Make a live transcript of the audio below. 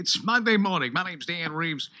It's Monday morning. My name's Dan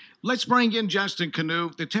Reeves. Let's bring in Justin Canoe,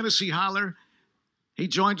 the Tennessee Holler. He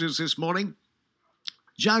joins us this morning.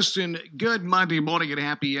 Justin, good Monday morning and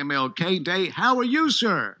happy MLK Day. How are you,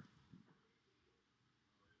 sir?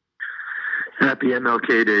 Happy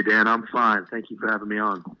MLK Day, Dan. I'm fine. Thank you for having me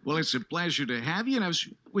on. Well, it's a pleasure to have you. And I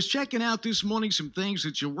was checking out this morning some things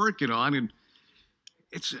that you're working on, and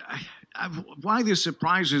it's why this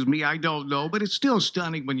surprises me, I don't know, but it's still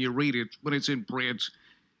stunning when you read it, when it's in print,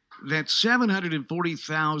 that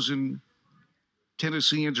 740,000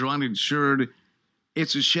 Tennesseans are uninsured.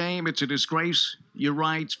 It's a shame. It's a disgrace. You're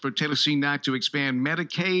right, for Tennessee not to expand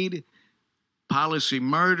Medicaid, policy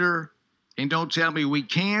murder. And don't tell me we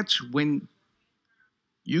can't. When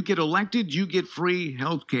you get elected, you get free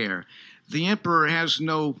health care. The emperor has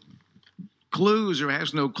no clues or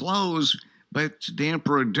has no clothes, but the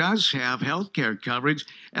emperor does have health care coverage.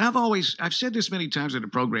 And I've said this many times in the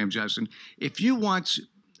program, Justin, if you want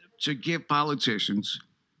to give politicians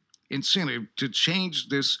incentive to change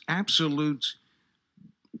this absolute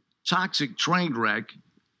toxic train wreck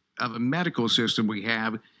of a medical system we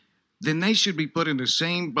have, then they should be put in the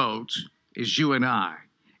same boat as you and I.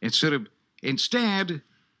 Instead,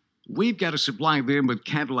 we've got to supply them with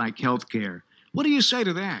Cadillac health care. What do you say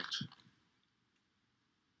to that?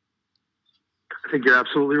 I think you're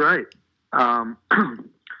absolutely right.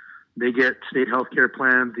 They get state health care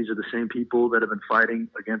plans. These are the same people that have been fighting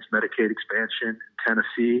against Medicaid expansion in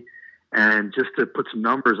Tennessee. And just to put some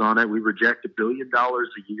numbers on it, we reject $1 billion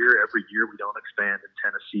a year every year we don't expand in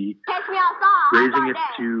Tennessee. Catch me outside. Raising it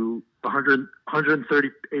to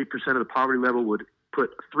 138% of the poverty level would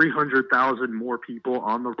put 300,000 more people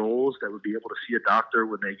on the rolls that would be able to see a doctor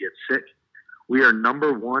when they get sick. We are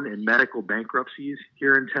number one in medical bankruptcies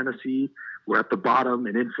here in Tennessee. We're at the bottom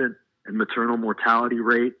in infant and maternal mortality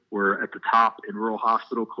rate. We're at the top in rural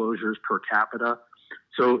hospital closures per capita.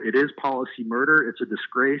 So it is policy murder. It's a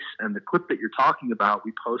disgrace. And the clip that you're talking about,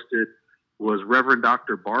 we posted, was Reverend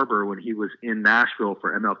Dr. Barber when he was in Nashville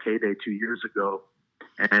for MLK Day 2 years ago.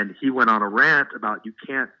 And he went on a rant about you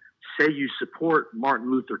can't say you support Martin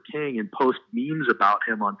Luther King and post memes about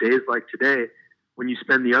him on days like today when you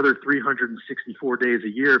spend the other 364 days a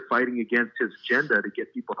year fighting against his agenda to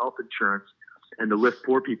get people health insurance and to lift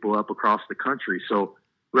poor people up across the country. So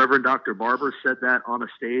Reverend Dr. Barber said that on a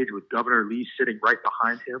stage with Governor Lee sitting right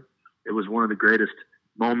behind him. It was one of the greatest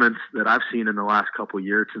moments that I've seen in the last couple of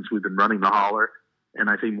years since we've been running the Holler. And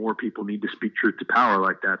I think more people need to speak truth to power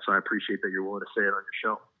like that. So I appreciate that you're willing to say it on your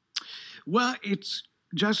show. Well,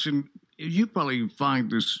 Justin, you probably find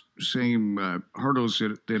this same hurdles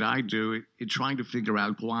that I do in trying to figure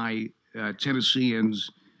out why Tennesseans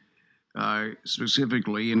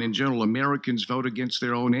specifically, and in general, Americans vote against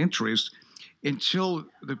their own interests until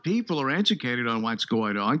the people are educated on what's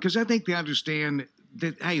going on. Because I think they understand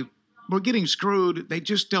that, hey, we're getting screwed. They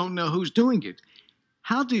just don't know who's doing it.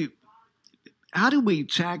 How do we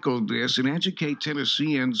tackle this and educate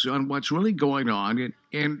Tennesseans on what's really going on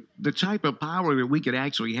and the type of power that we could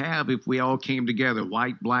actually have if we all came together,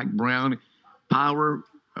 white, black, brown, power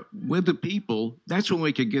with the people? That's when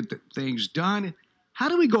we could get things done. How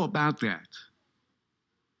do we go about that?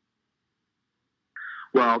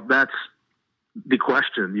 Well, that's the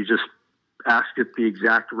question. You just asked it the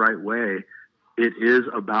exact right way. It is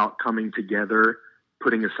about coming together,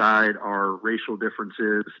 putting aside our racial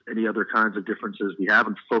differences, any other kinds of differences we have,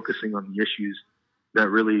 and focusing on the issues that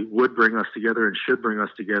really would bring us together and should bring us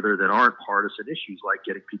together that aren't partisan issues, like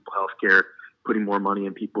getting people health care, putting more money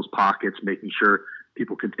in people's pockets, making sure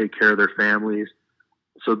people can take care of their families.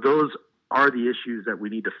 So those are the issues that we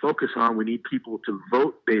need to focus on. We need people to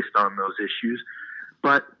vote based on those issues.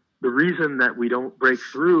 But the reason that we don't break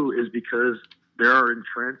through is because there are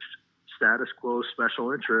entrenched status quo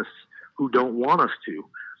special interests who don't want us to.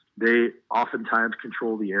 They oftentimes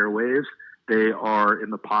control the airwaves. They are in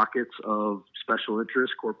the pockets of special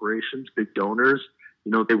interest corporations, big donors.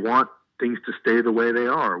 They want things to stay the way they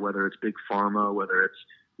are, whether it's big pharma, whether it's,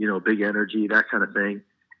 big energy, that kind of thing.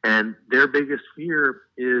 And their biggest fear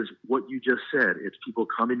is what you just said. It's people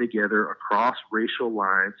coming together across racial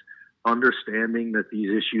lines, understanding that these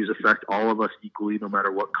issues affect all of us equally, no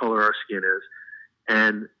matter what color our skin is.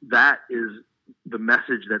 And that is the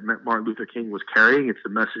message that Martin Luther King was carrying. It's the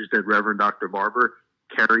message that Reverend Dr. Barber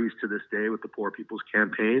carries to this day with the Poor People's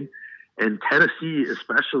Campaign. And Tennessee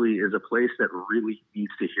especially is a place that really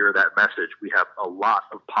needs to hear that message. We have a lot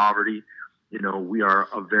of poverty. We are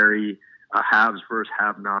a very haves versus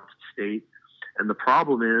have-nots state. And the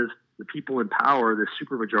problem is the people in power, the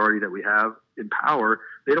supermajority that we have in power,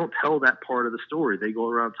 they don't tell that part of the story. They go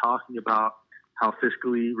around talking about how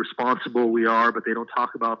fiscally responsible we are, but they don't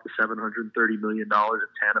talk about the $730 million in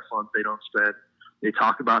TANF funds they don't spend. They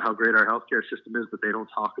talk about how great our healthcare system is, but they don't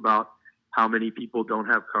talk about how many people don't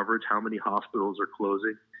have coverage, how many hospitals are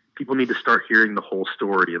closing. People need to start hearing the whole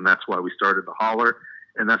story, and that's why we started the Holler,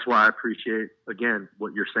 and that's why I appreciate, again,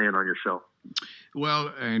 what you're saying on your show.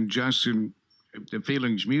 Well, and Justin, the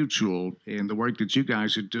feeling's mutual in the work that you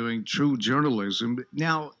guys are doing, true journalism.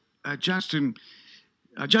 Now, Justin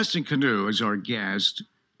Kanew is our guest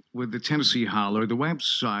with the Tennessee Holler. The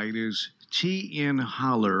website is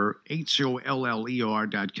tnholler,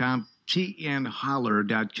 HOLLER.com,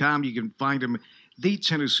 tnholler.com. You can find him, The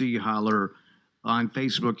Tennessee Holler, on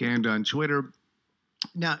Facebook and on Twitter.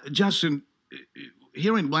 Now, Justin,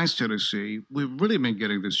 here in West Tennessee, we've really been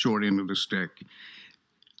getting the short end of the stick.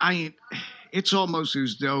 It's almost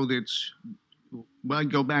as though that's, well, I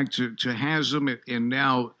go back to Haslam and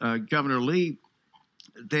now Governor Lee,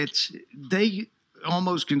 that they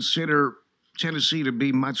almost consider Tennessee to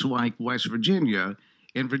be much like West Virginia.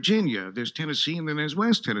 In Virginia, there's Tennessee and then there's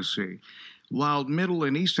West Tennessee. While Middle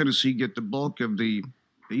and East Tennessee get the bulk of the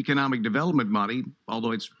economic development money,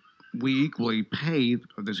 although we equally pay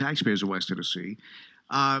the taxpayers of West Tennessee.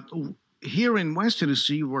 Here in West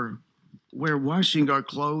Tennessee, we're washing our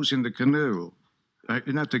clothes in the canoe.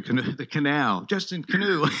 Not the canoe, the canal. Justin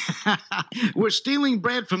Kanew. We're stealing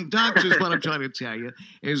bread from ducks is what I'm trying to tell you,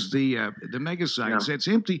 is the mega sites. That's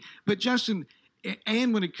empty. But Justin,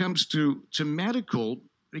 and when it comes to medical,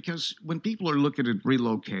 because when people are looking at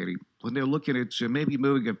relocating, when they're looking at maybe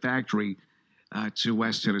moving a factory to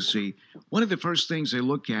West Tennessee, one of the first things they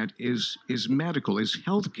look at is medical, is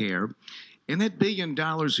health care. And that $1 billion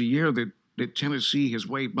a year that Tennessee has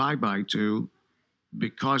waved bye-bye to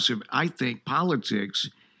because of, I think, politics,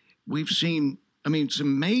 we've seen,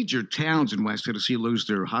 some major towns in West Tennessee lose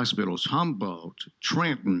their hospitals. Humboldt,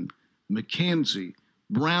 Trenton, McKenzie,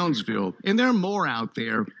 Brownsville, and there are more out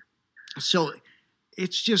there. So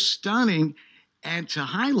it's just stunning. And to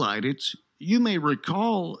highlight it, you may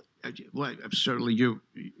recall, well, certainly you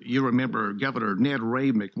remember Governor Ned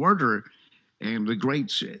Ray McWhirter and the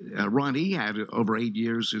great run he had over 8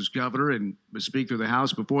 years as governor and was Speaker of the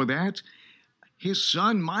House before that. His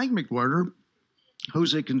son, Mike McWhirter,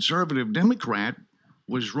 who's a conservative Democrat,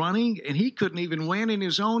 was running, and he couldn't even win in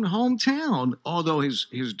his own hometown, although his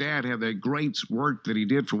dad had that great work that he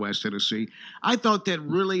did for West Tennessee. I thought that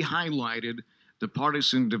really highlighted the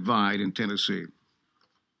partisan divide in Tennessee.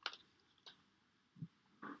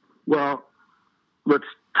 Well, let's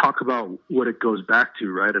talk about what it goes back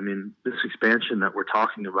to, right? This expansion that we're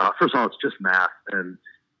talking about, first of all, it's just math. And,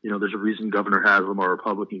 there's a reason Governor Haslam, our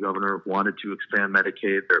Republican governor, wanted to expand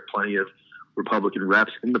Medicaid. There are plenty of Republican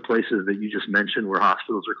reps in the places that you just mentioned where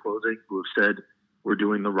hospitals are closing who have said we're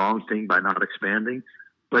doing the wrong thing by not expanding.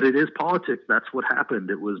 But it is politics. That's what happened.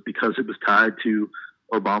 It was because it was tied to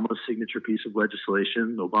Obama's signature piece of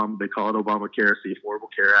legislation. They call it Obamacare, it's the Affordable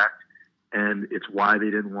Care Act. And it's why they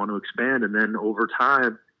didn't want to expand. And then over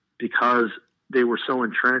time, because they were so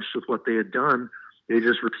entrenched with what they had done, they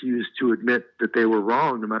just refused to admit that they were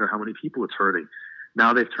wrong, no matter how many people it's hurting.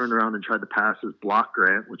 Now they've turned around and tried to pass this block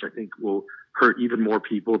grant, which I think will hurt even more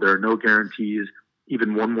people. There are no guarantees.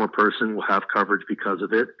 Even one more person will have coverage because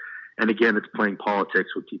of it. And again, it's playing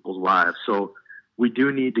politics with people's lives. So we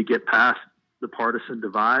do need to get past the partisan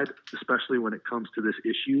divide, especially when it comes to this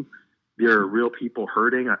issue. There are real people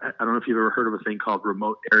hurting. I don't know if you've ever heard of a thing called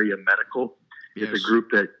Remote Area Medical. Yes. It's a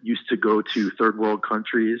group that used to go to third world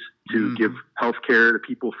countries to give health care to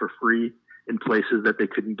people for free in places that they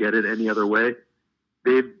couldn't get it any other way.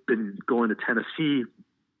 They've been going to Tennessee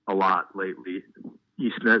a lot lately,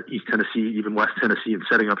 East Tennessee, even West Tennessee, and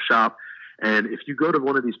setting up shop. And if you go to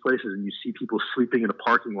one of these places and you see people sleeping in a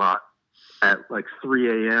parking lot at like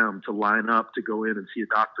 3 a.m. to line up to go in and see a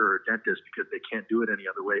doctor or a dentist because they can't do it any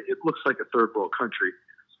other way, it looks like a third world country.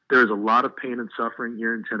 There's a lot of pain and suffering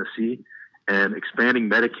here in Tennessee, and expanding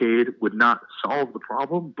Medicaid would not solve the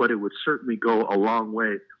problem, but it would certainly go a long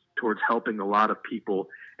way towards helping a lot of people.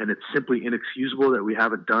 And it's simply inexcusable that we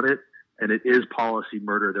haven't done it. And it is policy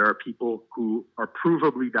murder. There are people who are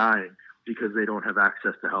provably dying because they don't have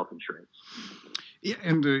access to health insurance. Yeah,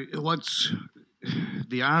 and what's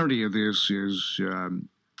the irony of this is,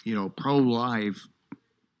 pro-life,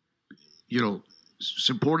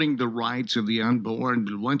 supporting the rights of the unborn.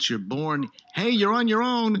 Once you're born, hey, you're on your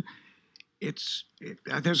own.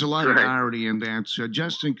 There's a lot of irony in that. So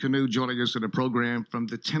Justin Kanew joining us in a program from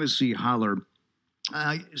the Tennessee Holler.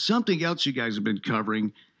 Something else you guys have been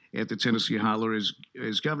covering at the Tennessee Holler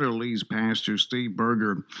is Governor Lee's pastor, Steve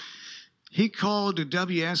Berger. He called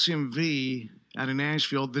WSMV out of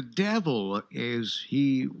Nashville. The Devil, as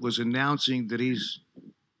he was announcing that he's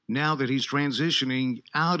transitioning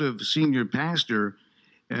out of senior pastor.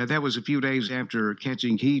 That was a few days after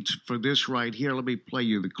catching heat for this right here. Let me play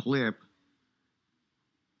you the clip.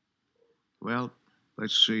 Well,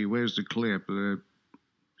 let's see. Where's the clip?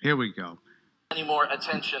 Here we go. Any more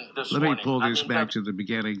attention this morning? Let me pull this back to the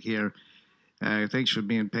beginning here. Thanks for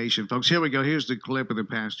being patient, folks. Here we go. Here's the clip of the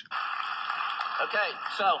pastor. Okay,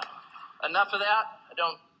 so enough of that. I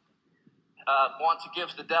don't want to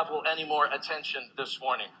give the devil any more attention this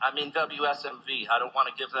morning. I mean WSMV. I don't want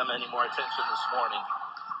to give them any more attention this morning.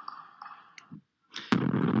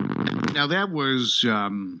 Now that was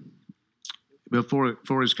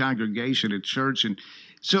before his congregation at church, and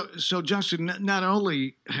so Justin, not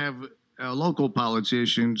only have local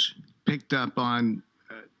politicians picked up on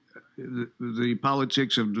the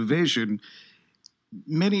politics of division,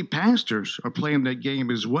 many pastors are playing that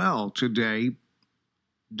game as well today,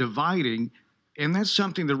 dividing, and that's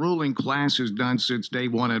something the ruling class has done since day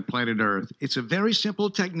one on planet Earth. It's a very simple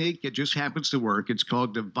technique. It just happens to work. It's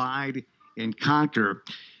called divide and conquer.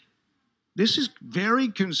 This is very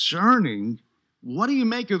concerning. What do you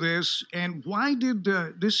make of this? And why did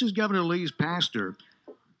this is Governor Lee's pastor?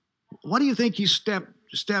 What do you think he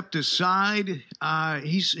stepped aside?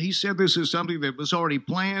 He said this is something that was already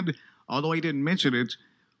planned, although he didn't mention it.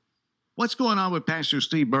 What's going on with Pastor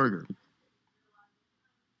Steve Berger?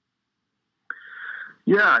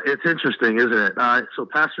 Yeah, it's interesting, isn't it? So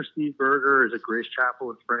Pastor Steve Berger is at Grace Chapel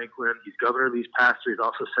in Franklin. He's Governor Lee's pastor. He's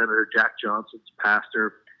also Senator Jack Johnson's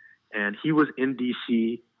pastor. And he was in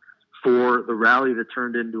D.C. for the rally that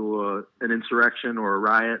turned into an insurrection or a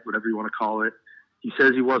riot, whatever you want to call it. He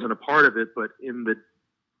says he wasn't a part of it, but in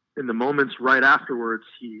the moments right afterwards,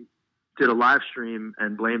 he did a live stream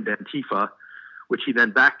and blamed Antifa, which he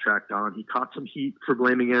then backtracked on. He caught some heat for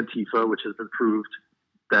blaming Antifa, which has been proved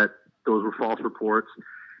that those were false reports.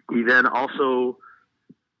 He then also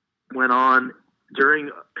went on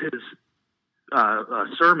during his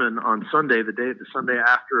sermon on Sunday, the Sunday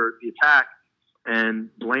after the attack, and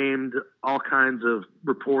blamed all kinds of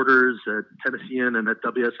reporters at Tennessean and at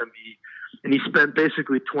WSMV. And he spent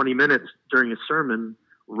basically 20 minutes during his sermon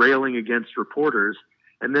railing against reporters.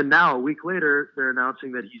 And then now, a week later, they're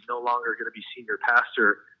announcing that he's no longer going to be senior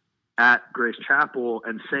pastor at Grace Chapel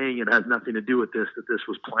and saying it has nothing to do with this, that this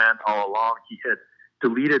was planned all along. He had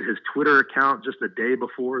deleted his Twitter account just a day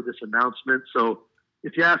before this announcement. So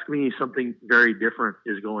if you ask me, something very different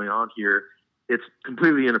is going on here. It's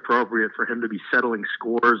completely inappropriate for him to be settling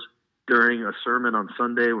scores during a sermon on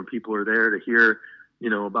Sunday when people are there to hear,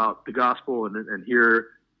 about the gospel and hear,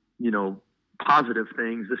 positive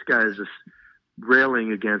things. This guy is just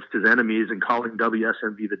railing against his enemies and calling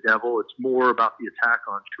WSMV the devil. It's more about the attack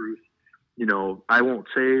on truth. I won't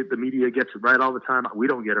say the media gets it right all the time. We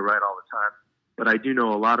don't get it right all the time. But I do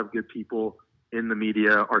know a lot of good people in the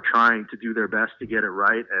media are trying to do their best to get it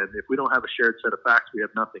right. And if we don't have a shared set of facts, we have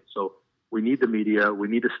nothing. So we need the media. We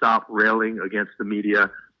need to stop railing against the media.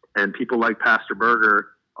 And people like Pastor Berger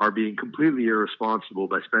are being completely irresponsible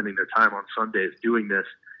by spending their time on Sundays doing this.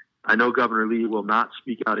 I know Governor Lee will not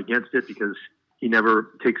speak out against it because he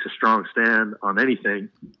never takes a strong stand on anything.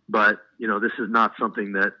 But, this is not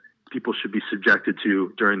something that people should be subjected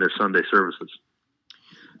to during their Sunday services.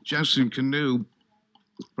 Justin Kanew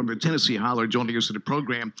from the Tennessee Holler joining us in the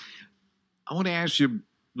program. I want to ask you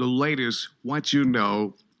the latest, what you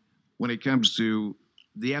know when it comes to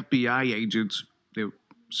the FBI agents that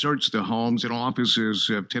searched the homes and offices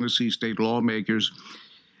of Tennessee state lawmakers.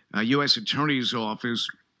 U.S. Attorney's Office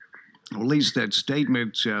released that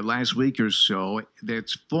statement last week or so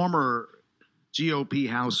that's former GOP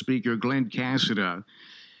House Speaker Glenn Cassida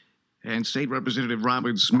and State Representative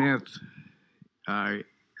Robin Smith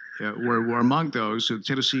were among those. The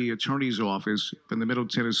Tennessee Attorney's Office from the Middle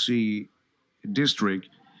Tennessee District.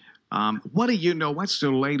 What do you know? What's the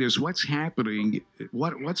latest? What's happening?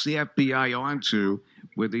 What's the FBI onto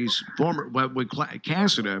with these with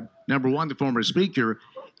Cassida, number one, the former speaker,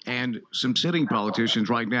 and some sitting politicians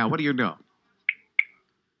right now? What do you know?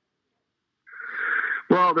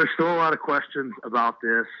 Well, there's still a lot of questions about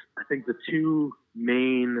this. I think the two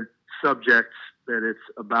main subjects that it's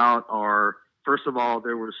about are, first of all,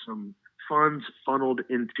 there were some funds funneled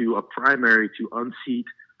into a primary to unseat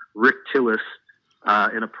Rick Tillis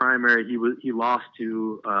in a primary. He lost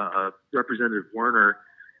to Representative Werner,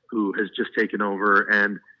 who has just taken over.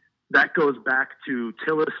 And that goes back to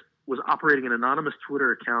Tillis was operating an anonymous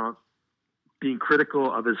Twitter account being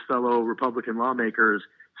critical of his fellow Republican lawmakers.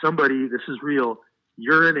 Somebody, this is real,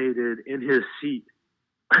 urinated in his seat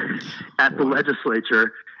at the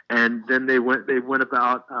legislature And then they went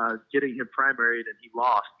about getting him primaried, and he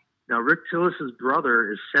lost. Now, Rick Tillis's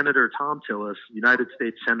brother is Senator Tom Tillis, United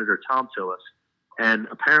States Senator Tom Tillis. And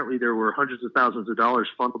apparently there were hundreds of thousands of dollars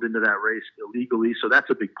funneled into that race illegally. So that's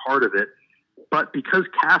a big part of it. But because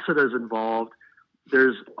Cassada is involved,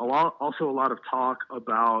 there's also a lot of talk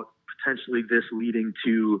about potentially this leading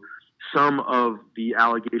to some of the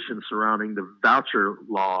allegations surrounding the voucher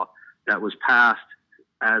law that was passed,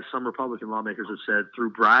 as some Republican lawmakers have said,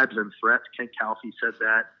 through bribes and threats. Kent Calfee said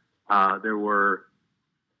that. There were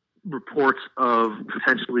reports of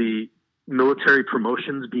potentially military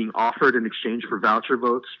promotions being offered in exchange for voucher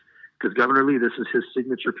votes, because Governor Lee, this is his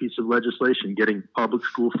signature piece of legislation, getting public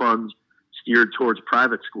school funds steered towards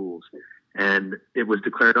private schools. And it was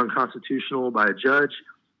declared unconstitutional by a judge.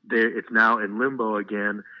 It's now in limbo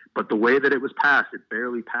again. But the way that it was passed, it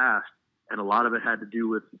barely passed. And a lot of it had to do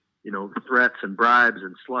with, threats and bribes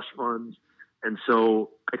and slush funds. And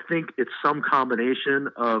so I think it's some combination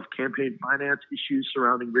of campaign finance issues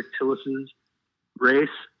surrounding Rick Tillis's race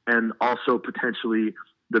and also potentially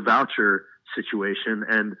the voucher situation.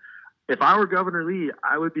 And if I were Governor Lee,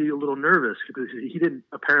 I would be a little nervous because he didn't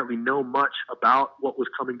apparently know much about what was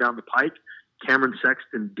coming down the pike. Cameron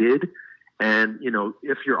Sexton did. And,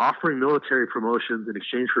 if you're offering military promotions in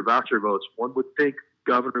exchange for voucher votes, one would think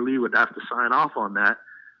Governor Lee would have to sign off on that.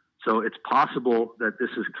 So it's possible that this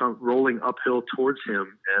is rolling uphill towards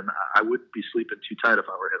him, and I wouldn't be sleeping too tight if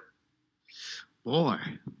I were him. Boy,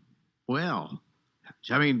 well,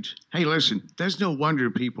 I mean, hey, listen, there's no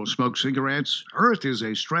wonder people smoke cigarettes. Earth is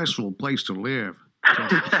a stressful place to live.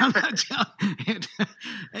 So,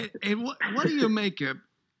 and what do you make of?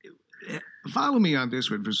 Follow me on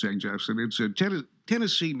this one for a second, Justin. It's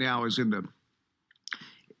Tennessee now is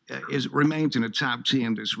remains in the top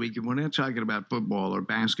 10 this week, and we're not talking about football or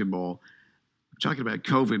basketball. We're talking about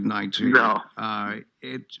COVID-19. No.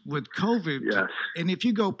 With COVID, yes. And if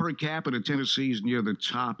you go per capita, Tennessee's near the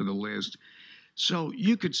top of the list. So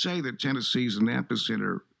you could say that Tennessee's is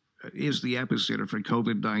the epicenter for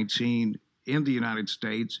COVID-19 in the United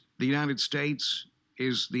States. The United States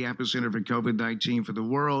is the epicenter for COVID-19 for the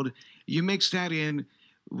world. You mix that in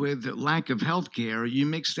with the lack of health care. You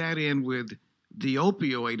mix that in with the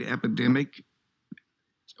opioid epidemic.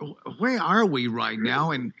 Where are we right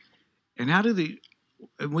now? And how do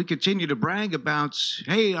we continue to brag about,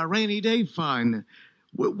 hey, our rainy day fund?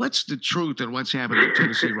 What's the truth of what's happening in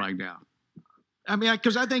Tennessee right now? I mean,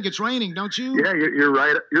 because I think it's raining, don't you? Yeah, you're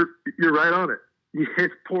right. You're right on it.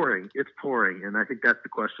 It's pouring. And I think that's the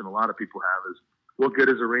question a lot of people have is, what good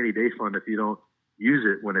is a rainy day fund if you don't use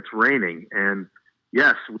it when it's raining? And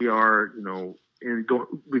yes, we are,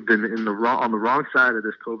 we've been on the wrong side of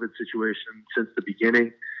this COVID situation since the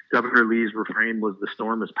beginning. Governor Lee's refrain was the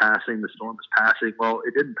storm is passing. Well,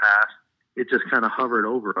 it didn't pass. It just kind of hovered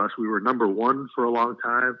over us. We were number one for a long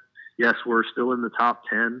time. Yes, we're still in the top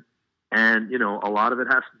 10. And, a lot of it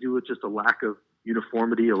has to do with just a lack of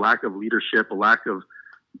uniformity, a lack of leadership, a lack of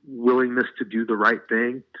willingness to do the right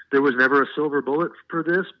thing. There was never a silver bullet for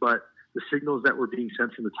this, but the signals that were being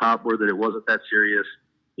sent from the top were that it wasn't that serious.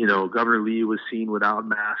 Governor Lee was seen without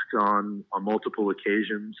masks on multiple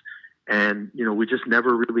occasions. And, we just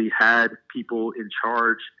never really had people in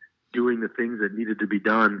charge doing the things that needed to be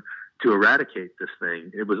done to eradicate this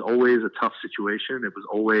thing. It was always a tough situation. It was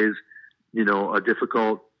always, a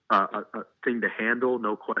difficult thing to handle,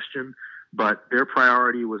 no question. But their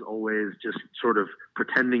priority was always just sort of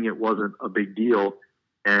pretending it wasn't a big deal.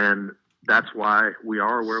 And that's why we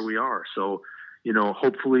are where we are. So,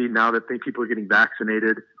 hopefully now that people are getting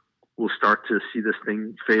vaccinated, we'll start to see this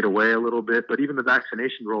thing fade away a little bit. But even the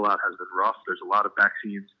vaccination rollout has been rough. There's a lot of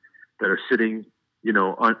vaccines that are sitting,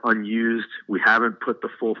 unused. We haven't put the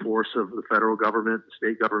full force of the federal government, the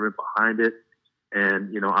state government behind it.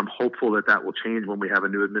 And, I'm hopeful that will change when we have a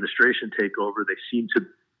new administration take over. They seem to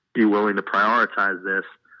be willing to prioritize this.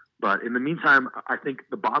 But in the meantime, I think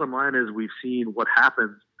the bottom line is we've seen what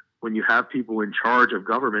happens when you have people in charge of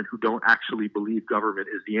government who don't actually believe government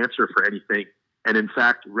is the answer for anything, and in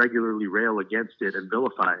fact regularly rail against it and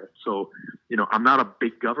vilify it. So, I'm not a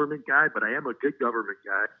big government guy, but I am a good government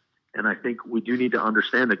guy. And I think we do need to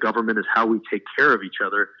understand that government is how we take care of each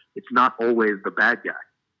other. It's not always the bad guy.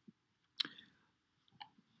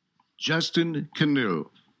 Justin Kanew,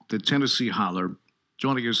 the Tennessee Holler,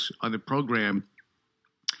 joining us on the program.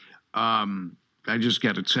 I just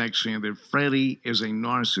got a text saying that Freddie is a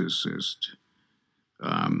narcissist.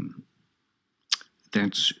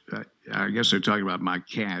 That's I guess they're talking about my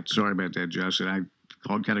cat. Sorry about that, Justin.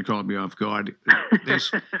 Kind of caught me off guard.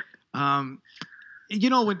 When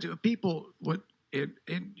people,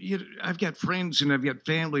 I've got friends and I've got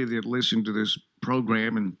family that listen to this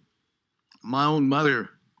program, and my own mother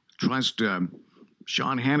trusts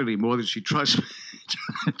Sean Hannity more than she trusts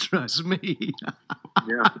me.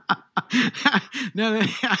 Yeah. now,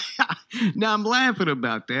 now I'm laughing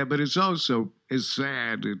about that, but it's also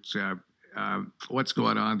sad. It's what's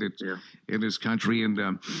going on in this country,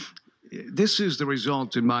 and this is the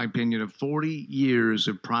result, in my opinion, of 40 years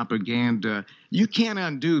of propaganda. You can't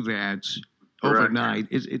undo that overnight.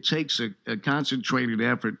 It takes a concentrated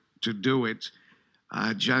effort to do it,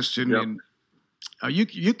 Justin. Yep. And are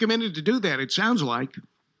you committed to do that? It sounds like.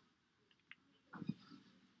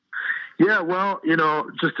 Yeah, well,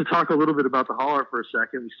 just to talk a little bit about the hauler for a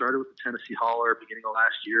second, we started with the Tennessee hauler beginning of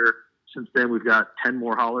last year. Since then, we've got 10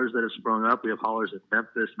 more haulers that have sprung up. We have haulers at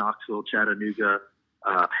Memphis, Knoxville, Chattanooga,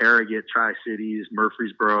 Harrogate, Tri-Cities,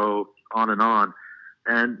 Murfreesboro, on and on.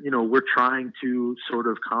 And, we're trying to sort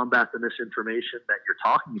of combat the misinformation that you're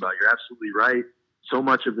talking about. You're absolutely right. So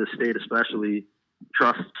much of the state especially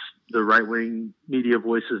trusts the right-wing media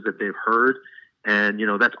voices that they've heard. And,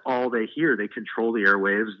 that's all they hear. They control the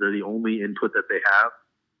airwaves. They're the only input that they have.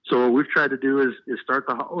 So what we've tried to do is start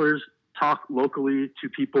the haulers, talk locally to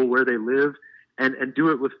people where they live, and do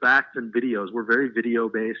it with facts and videos. We're very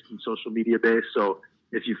video-based and social media-based. So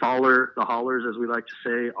if you follow the haulers, as we like to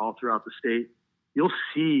say, all throughout the state, you'll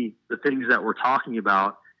see the things that we're talking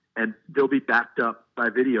about, and they'll be backed up by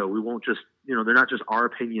video. We won't just, they're not just our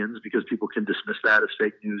opinions, because people can dismiss that as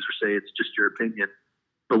fake news or say it's just your opinion.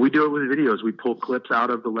 But we do it with videos. We pull clips out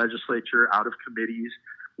of the legislature, out of committees.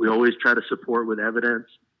 We always try to support with evidence.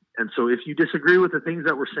 And so if you disagree with the things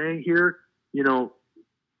that we're saying here,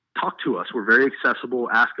 talk to us. We're very accessible.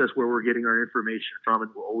 Ask us where we're getting our information from,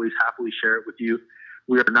 and we'll always happily share it with you.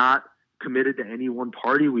 We are not committed to any one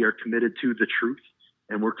party. We are committed to the truth,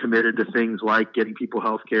 and we're committed to things like getting people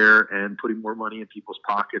health care and putting more money in people's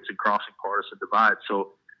pockets and crossing partisan divides.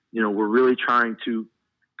 So, we're really trying to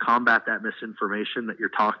combat that misinformation that you're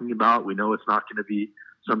talking about. We know it's not going to be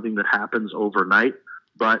something that happens overnight,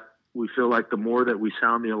 but we feel like the more that we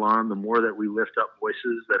sound the alarm, the more that we lift up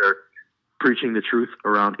voices that are preaching the truth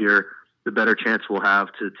around here, the better chance we'll have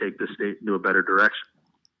to take the state into a better direction.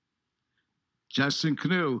 Justin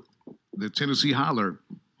Kanew, the Tennessee Holler,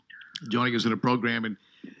 joining us in the program,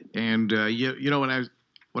 and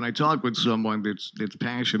when I talk with someone that's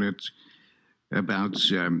passionate about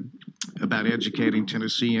educating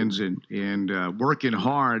Tennesseans and working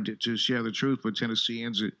hard to share the truth with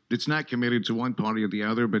Tennesseans, it's not committed to one party or the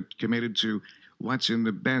other, but committed to what's in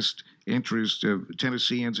the best interest of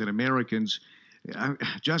Tennesseans and Americans.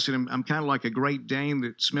 Justin, I'm kind of like a Great Dane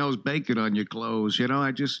that smells bacon on your clothes.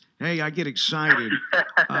 I get excited.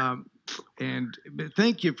 And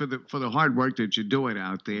thank you for the hard work that you're doing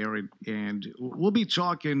out there. And we'll be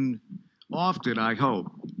talking often, I hope.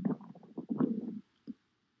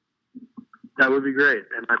 That would be great.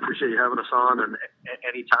 And I appreciate you having us on. And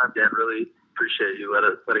anytime, Dan, really appreciate you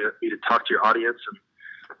letting me to talk to your audience. And,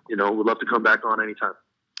 we'd love to come back on anytime.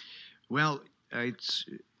 Well,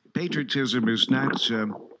 patriotism is not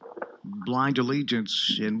blind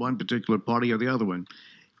allegiance in one particular party or the other one.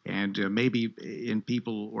 And maybe in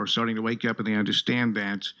people are starting to wake up and they understand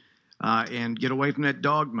that and get away from that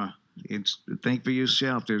dogma. Think for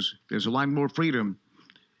yourself. There's a lot more freedom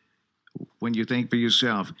when you think for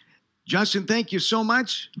yourself. Justin, thank you so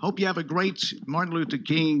much. Hope you have a great Martin Luther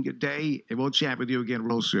King Day, and we'll chat with you again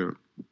real soon.